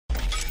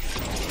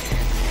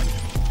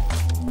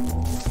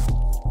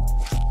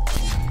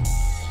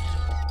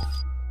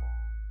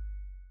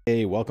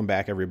Hey, welcome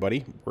back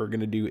everybody. We're going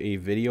to do a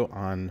video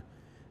on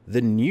the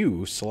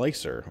new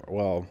slicer.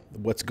 Well,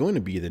 what's going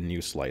to be the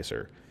new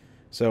slicer.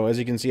 So as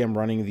you can see, I'm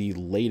running the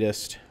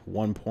latest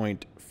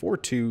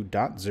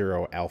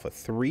 1.42.0 Alpha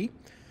 3.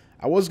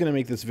 I was going to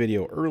make this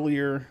video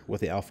earlier with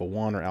the Alpha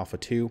 1 or Alpha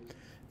 2.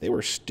 They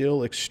were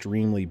still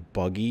extremely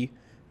buggy.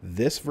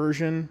 This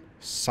version,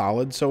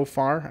 solid so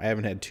far. I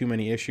haven't had too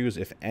many issues,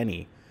 if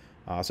any.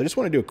 So I just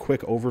want to do a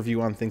quick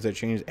overview on things that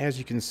changed. As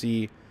you can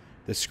see,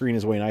 the screen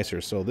is way nicer.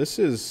 So this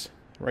is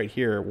right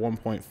here,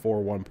 1.4,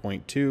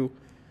 1.2.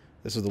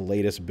 This is the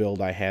latest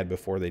build I had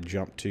before they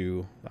jumped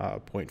to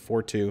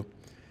 0.42.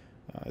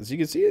 As you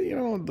can see, you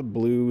know, the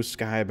blue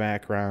sky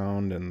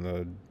background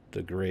and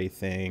the gray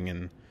thing,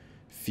 and a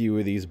few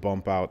of these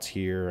bump outs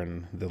here,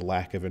 and the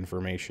lack of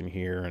information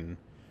here, and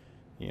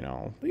you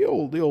know, the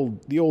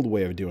old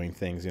way of doing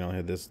things. You know, I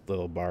had this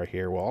little bar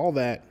here. Well, all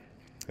that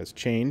has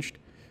changed.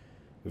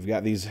 We've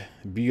got these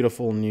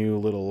beautiful new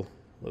little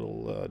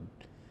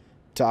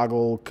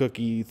toggle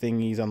cookie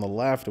thingies on the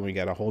left, and we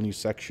got a whole new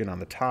section on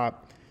the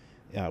top.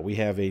 We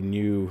have a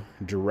new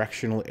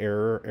directional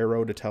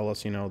arrow to tell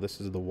us, you know,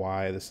 this is the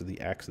Y, this is the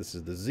X, this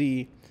is the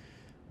Z.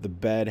 The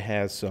bed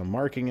has some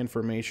marking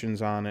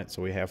informations on it,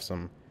 so we have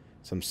some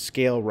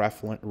scale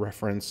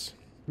reference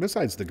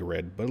besides the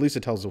grid, but at least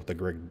it tells us what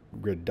the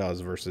grid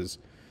does versus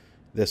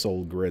this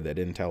old grid that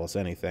didn't tell us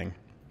anything.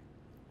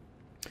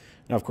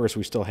 Now, of course,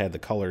 we still had the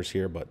colors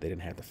here, but they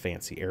didn't have the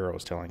fancy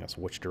arrows telling us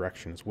which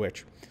direction is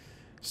which.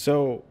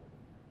 So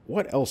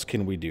what else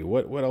can we do?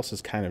 What else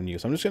is kind of new?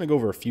 So I'm just going to go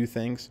over a few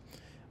things.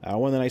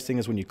 One of the nice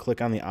things is when you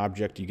click on the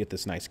object, you get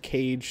this nice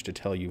cage to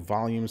tell you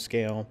volume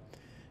scale.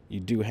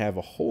 You do have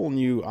a whole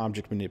new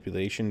object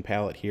manipulation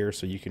palette here,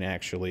 so you can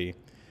actually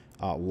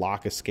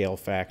lock a scale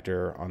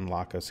factor,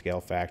 unlock a scale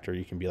factor.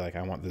 You can be like,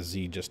 I want the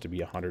Z just to be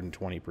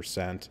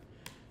 120%,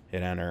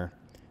 hit enter,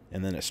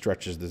 and then it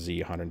stretches the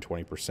Z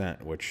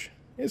 120%, which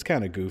is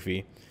kind of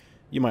goofy.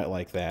 You might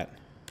like that,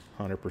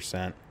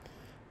 100%.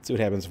 See what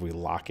happens if we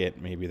lock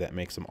it. Maybe that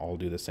makes them all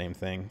do the same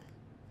thing.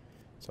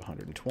 So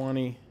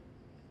 120.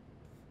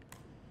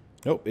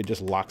 Nope, it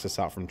just locks us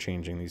out from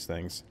changing these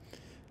things.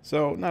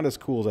 So not as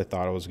cool as I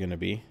thought it was going to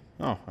be.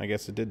 Oh, I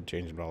guess it did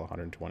change it all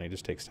 120. It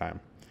just takes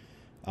time.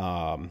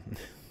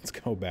 Let's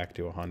go back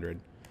to 100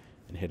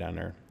 and hit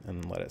enter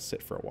and let it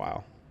sit for a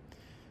while.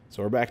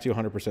 So we're back to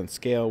 100%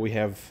 scale. We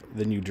have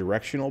the new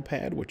directional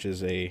pad, which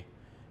is a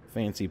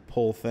fancy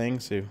pull thing.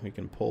 So we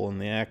can pull in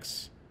the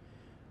X,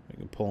 we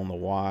can pull in the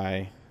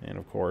Y, and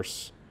of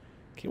course,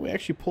 can we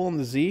actually pull in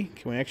the Z?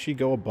 Can we actually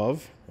go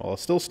above? Well, it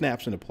still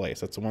snaps into place.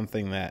 That's the one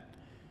thing that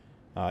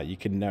you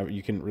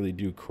can really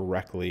do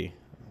correctly.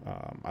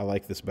 I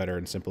like this better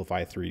in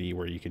Simplify 3D,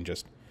 where you can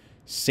just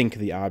sync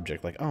the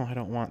object. Like, oh, I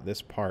don't want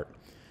this part.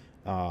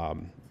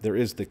 There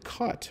is the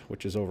cut,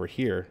 which is over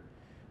here.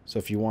 So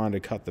if you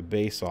wanted to cut the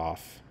base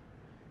off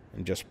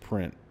and just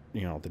print,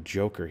 you know, the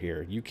Joker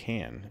here, you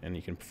can, and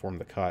you can perform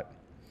the cut.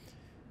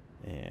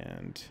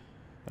 And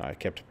I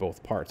kept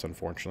both parts,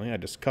 unfortunately. I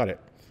just cut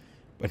it.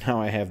 But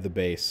now I have the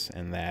base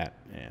and that,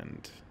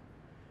 and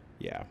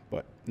yeah,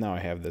 but now I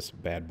have this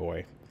bad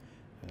boy.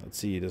 Let's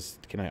see,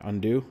 can I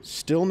undo?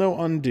 Still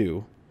no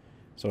undo.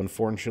 So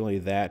unfortunately,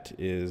 that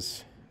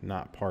is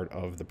not part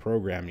of the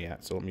program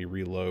yet. So let me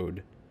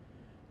reload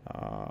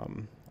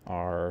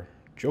our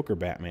Joker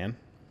Batman.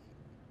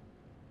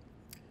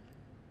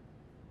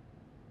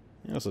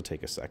 This will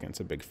take a second. It's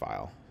a big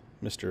file.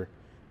 Mr.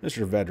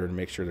 Veteran,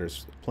 make sure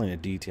there's plenty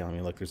of detail. I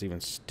mean, look, there's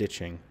even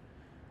stitching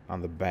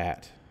on the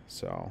bat.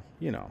 So,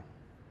 you know,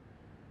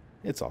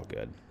 it's all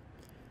good.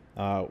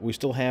 We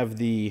still have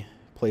the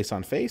place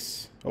on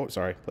face. Oh,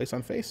 sorry, place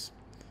on face.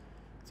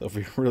 So if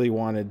we really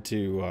wanted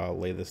to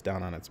lay this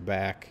down on its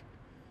back,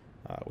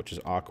 which is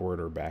awkward,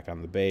 or back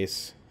on the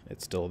base,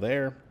 it's still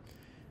there.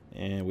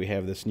 And we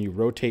have this new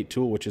rotate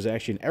tool, which is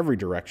actually in every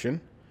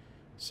direction.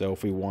 So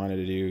if we wanted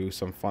to do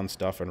some fun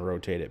stuff and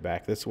rotate it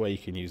back this way, you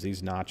can use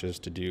these notches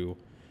to do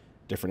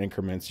different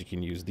increments. You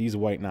can use these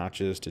white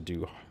notches to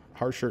do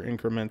harsher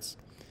increments.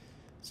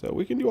 So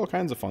we can do all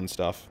kinds of fun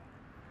stuff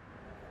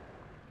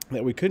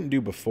that we couldn't do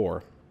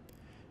before.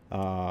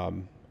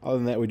 Other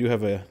than that, we do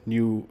have a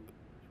new,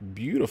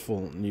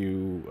 beautiful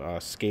new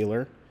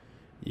scaler.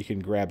 You can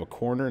grab a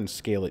corner and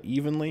scale it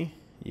evenly.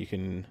 You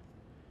can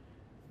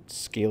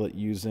scale it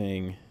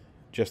using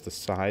just the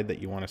side that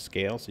you want to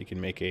scale. So you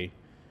can make a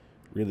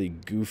really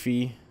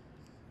goofy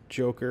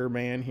Joker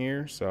man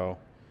here. So,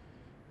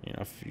 you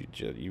know, if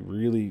you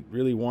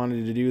really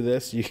wanted to do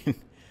this, you can.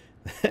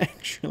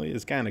 Actually,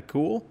 is kind of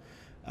cool.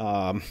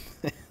 But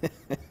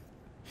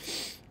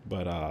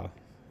I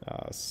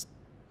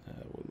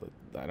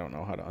don't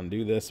know how to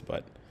undo this.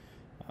 But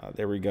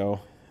there we go.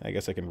 I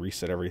guess I can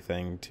reset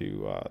everything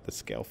to the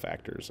scale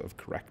factors of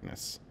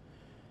correctness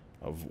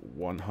of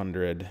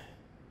 100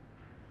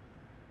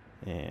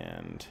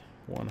 and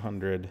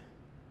 100.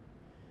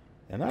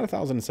 And not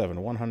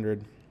 1007,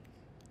 100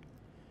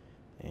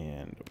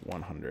 and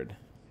 100.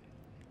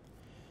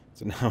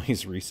 So now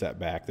he's reset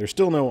back. There's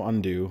still no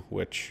undo,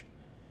 which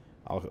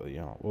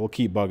we'll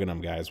keep bugging him,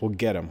 guys. We'll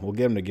get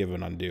him to give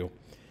an undo.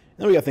 And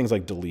Then we got things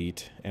like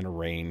delete and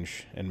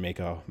arrange and make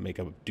a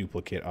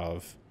duplicate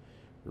of,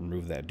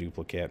 remove that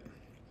duplicate.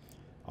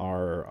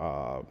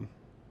 Our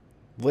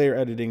layer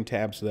editing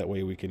tab, so that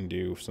way we can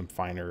do some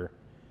finer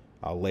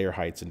layer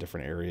heights in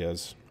different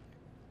areas.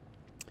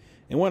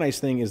 And one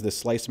nice thing is the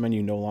slice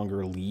menu no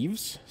longer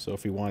leaves. So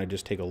if we want to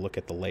just take a look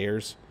at the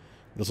layers,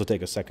 this will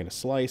take a second to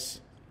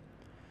slice.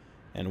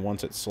 And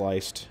once it's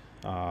sliced,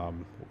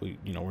 we're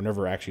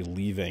never actually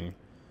leaving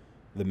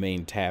the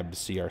main tab to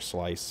see our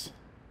slice.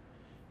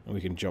 And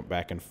we can jump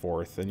back and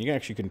forth. And you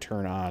actually can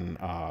turn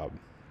on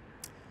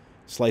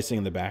slicing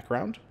in the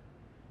background,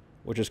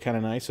 which is kind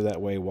of nice. So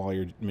that way, while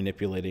you're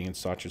manipulating and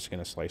such, it's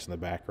going to slice in the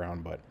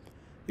background. But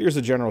here's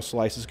the general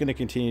slice. It's going to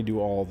continue to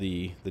do all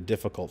the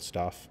difficult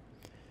stuff.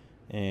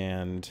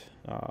 And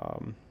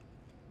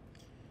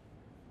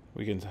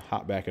we can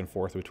hop back and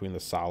forth between the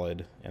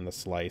solid and the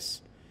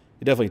slice.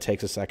 It definitely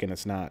takes a second.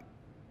 It's not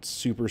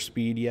super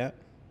speed yet,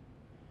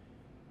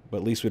 but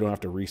at least we don't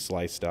have to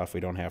reslice stuff. We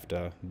don't have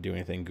to do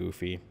anything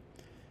goofy.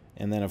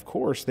 And then, of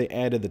course, they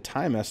added the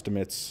time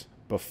estimates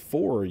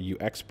before you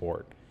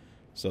export.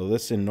 So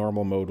this in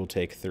normal mode will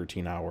take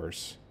 13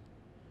 hours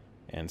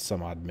and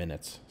some odd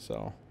minutes.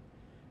 So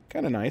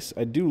kind of nice.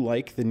 I do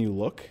like the new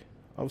look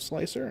of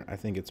Slic3r. I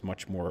think it's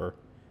much more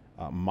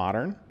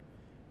modern.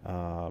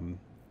 I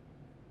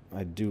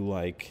do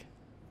like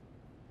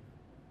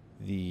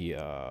the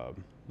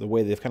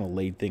way they've kind of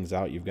laid things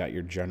out. You've got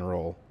your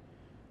general,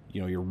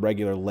 your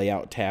regular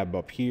layout tab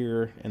up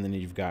here, and then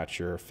you've got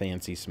your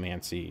fancy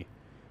smancy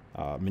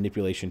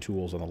manipulation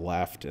tools on the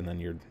left, and then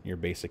your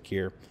basic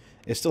here.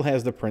 It still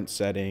has the print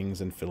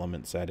settings and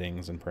filament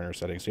settings and printer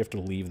settings, so you have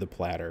to leave the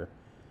platter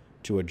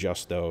to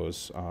adjust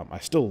those. I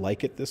still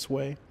like it this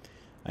way.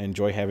 I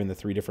enjoy having the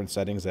 3 different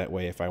settings. That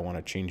way, if I want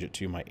to change it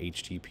to my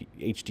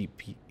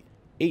HTPLA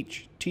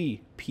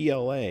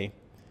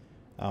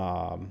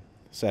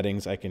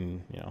settings, I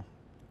can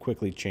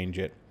quickly change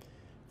it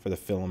for the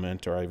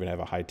filament, or I even have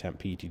a high temp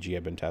PETG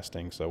I've been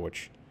testing, so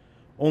which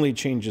only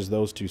changes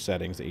those 2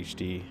 settings,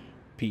 HD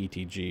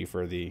PETG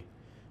for the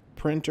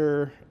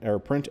printer or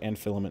print and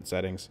filament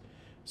settings.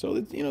 So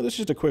this is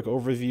just a quick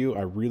overview.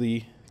 I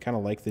really kind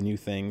of like the new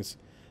things.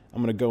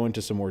 I'm going to go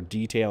into some more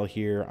detail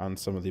here on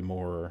some of the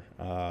more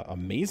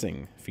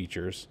amazing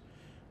features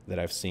that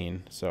I've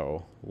seen.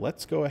 So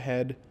let's go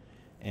ahead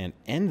and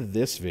end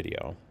this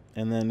video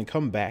and then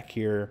come back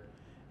here,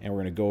 and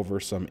we're going to go over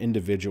some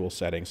individual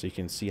settings so you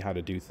can see how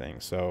to do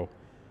things. So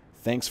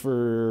thanks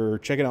for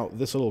checking out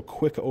this little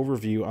quick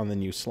overview on the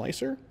new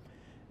Slic3r.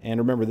 And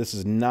remember, this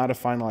is not a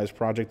finalized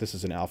project. This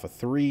is an Alpha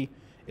 3.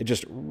 It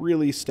just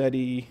really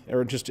steady,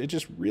 or it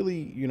just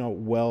really,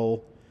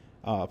 well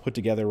put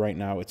together right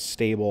now. It's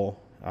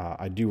stable.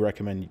 I do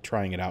recommend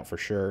trying it out for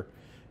sure.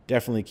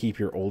 Definitely keep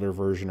your older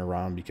version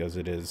around because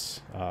it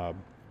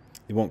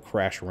won't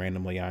crash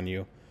randomly on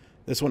you.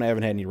 This one I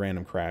haven't had any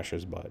random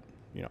crashes, but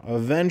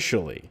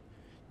eventually,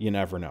 you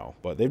never know.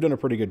 But they've done a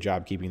pretty good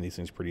job keeping these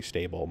things pretty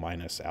stable,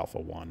 minus Alpha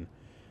 1,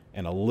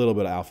 and a little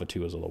bit of Alpha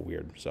 2 is a little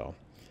weird. So,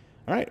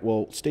 all right,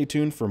 well, stay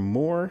tuned for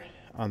more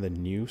on the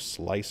new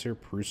Slic3r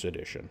Prusa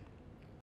edition.